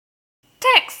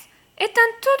Éteins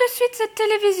tout de suite cette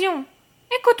télévision.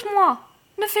 Écoute-moi.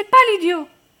 Ne fais pas l'idiot.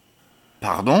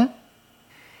 Pardon?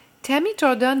 Tammy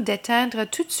t'ordonne d'éteindre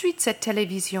tout de suite cette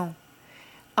télévision.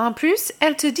 En plus,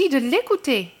 elle te dit de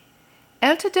l'écouter.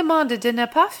 Elle te demande de ne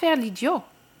pas faire l'idiot.